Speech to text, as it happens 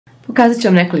Pokazat ću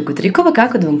vam nekoliko trikova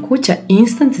kako da vam kuća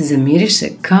instant zamiriše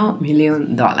kao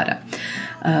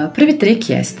 $1.000.000. Prvi trik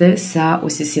jeste sa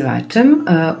usisivačem.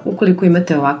 Ukoliko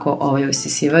imate ovako ovaj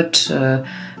usisivač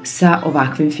sa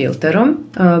ovakvim filterom,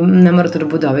 ne morate da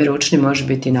bude ovaj ručni, može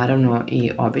biti naravno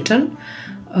i običan.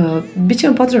 Biće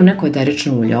vam potrebno neko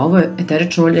eterično ulje. Ovo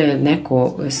eterično ulje je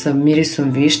neko sa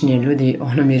mirisom višnje, ljudi,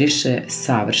 ono miriše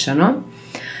savršeno.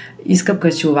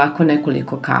 Iskapkat ću ovako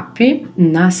nekoliko kapi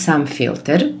na sam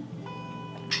filter.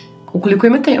 Ukoliko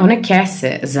imate one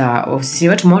kese za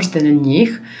usisivač, možete na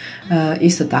njih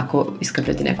isto tako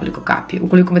iskapljati nekoliko kapi.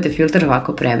 Ukoliko imate filter,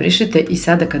 ovako prebrišite i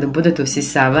sada kada budete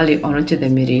usisavali, ono će da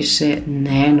miriše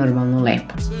nenormalno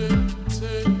lepo.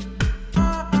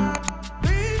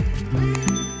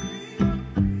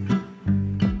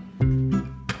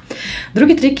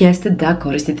 Drugi trik jeste da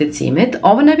koristite cimet.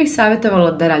 Ovo ne bih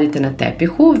savjetovala da radite na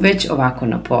tepihu, već ovako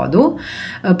na podu.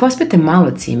 Pospete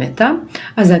malo cimeta,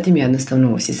 a zatim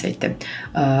jednostavno usisajte.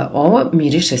 Ovo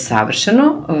miriše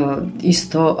savršeno,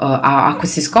 isto, a ako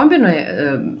se iskombinuje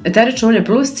eterično ulje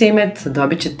plus cimet,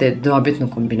 dobit ćete dobitnu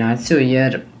kombinaciju,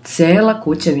 jer cela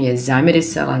kuća mi je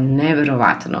zamirisala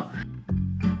neverovatno.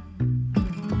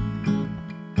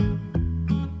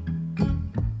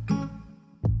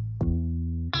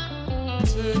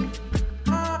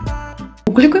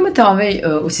 Ukoliko imate ovaj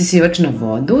usisivač na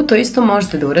vodu, to isto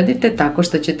možete da uradite tako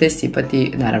što ćete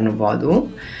sipati naravno vodu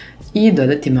i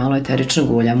dodati malo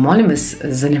eteričnog ulja. Molim vas,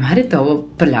 zanemarite ovo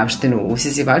prljavštinu u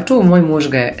usisivaču, moj muž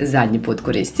ga je zadnji put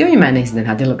koristio i mene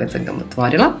iznenadilo kad sam ga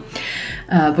otvorila.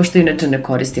 Pošto inače ne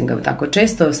koristim ga tako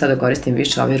često, sada koristim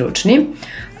više ovaj ručni.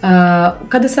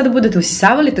 Kada sada budete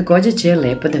usisavali, također će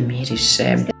lepo da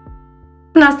miriše.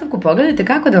 U nastavku pogledajte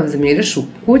kako da vam zamirišu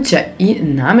kuća i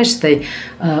nameštaj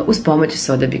uz pomoć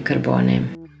soda bikarbone.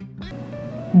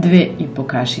 2,5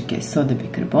 kašike soda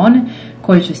bikarbone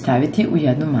koju ću staviti u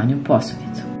jednu manju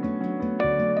posudicu.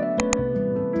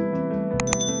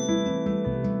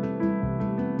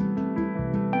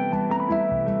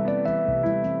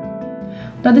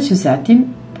 Dodat ću zatim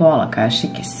pola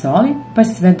kašike soli pa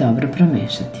sve dobro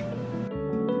promešati.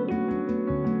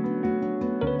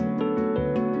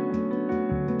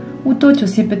 U to ću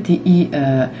sipati i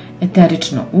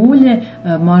eterično ulje,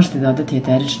 možete dodati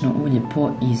eterično ulje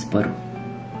po izboru.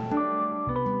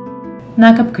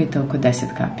 Nakapkajte oko 10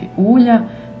 kapi ulja,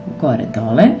 gore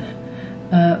dole,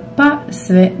 pa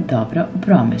sve dobro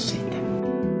promešajte.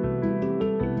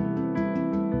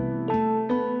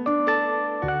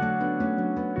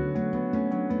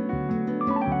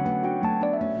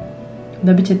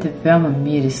 Dobit ćete veoma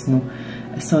mirisnu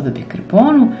soda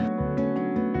bikarbonu,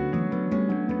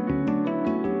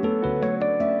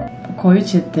 koju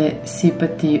ćete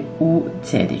sipati u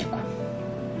cediljku.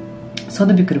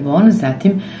 Soda bikarbonu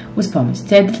zatim uz pomoć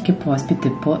cediljke pospite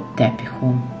po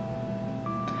tepihu.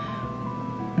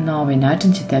 Na ovaj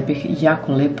način će tepih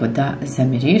jako lepo da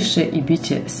zamiriše i bit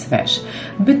će svež.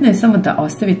 Bitno je samo da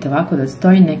ostavite ovako da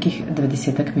stoji nekih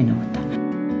 20 minuta.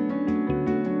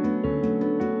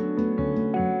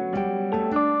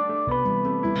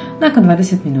 Nakon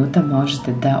 20 minuta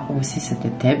možete da usisate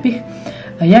tepih.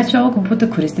 Ja ću ovog puta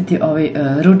koristiti ovaj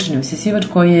ručni usisivač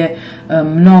koji je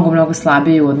mnogo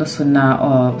slabiji u odnosu na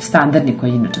standardni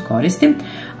koji inače koristim,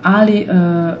 ali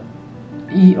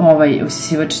i ovaj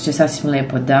usisivač će sasvim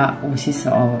lepo da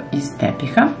usisa ovo iz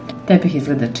tepiha. Tepih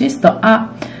izgleda čisto, a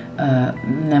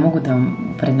ne mogu da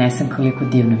vam prenesem koliko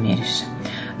divno miriše.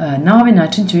 Na ovaj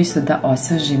način ću isto da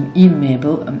osvežim i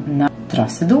mebel na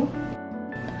trosedu,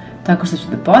 tako što ću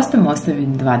da postavim,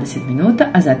 ostavim 20 minuta,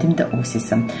 a zatim da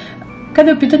usisam. Kada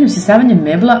je u pitanju usisavanje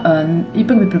mebla,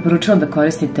 ipak bih preporučila da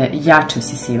koristite jači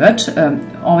usisivač.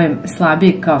 Ovaj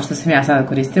slabiji, kao što sam ja sada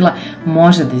koristila,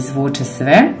 može da izvuče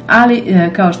sve, ali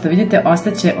kao što vidite,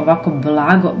 ostaće ovako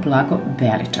blago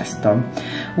beličasto,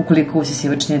 ukoliko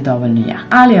usisivač nije dovoljno jak.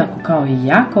 Ali ako kao i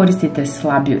ja koristite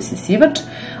slabiji usisivač,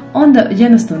 onda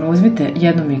jednostavno uzmite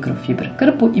jednu mikrofiber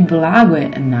krpu i blago je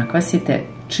nakvasite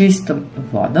čistom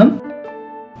vodom,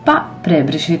 pa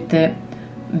prebrišite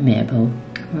mebel.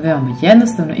 Veoma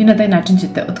jednostavno i na taj način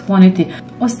ćete otkloniti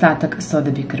ostatak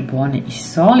soda bikarbone i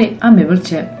soli, a mebel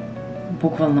će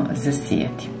bukvalno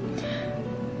zasijati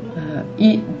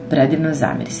i predivno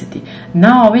zamirisati.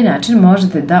 Na ovaj način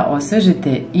možete da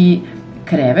osvežite i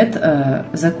krevet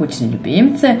za kućne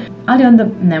ljubimce, ali onda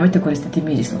nemojte koristiti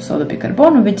mirisnu sodu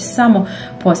bikarbonu, već samo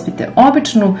pospite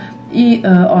običnu i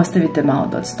ostavite malo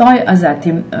da odstoji, a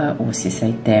zatim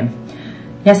usisajte.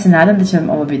 Ja se nadam da će vam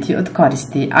ovo biti od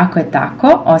koristi. Ako je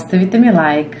tako, ostavite mi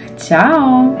like.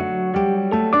 Ćao!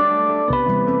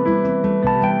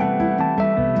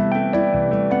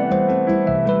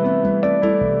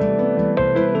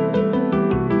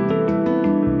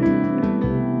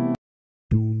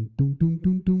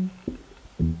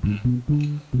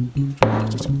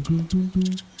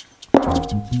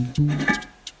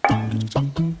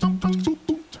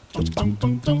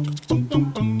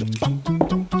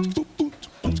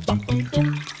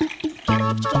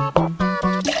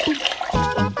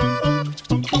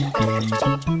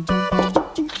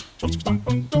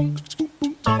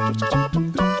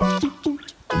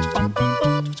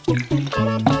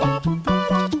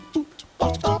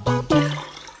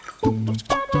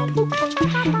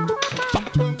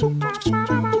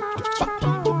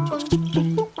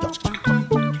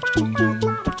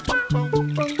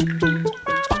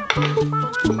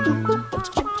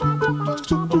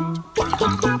 Kako?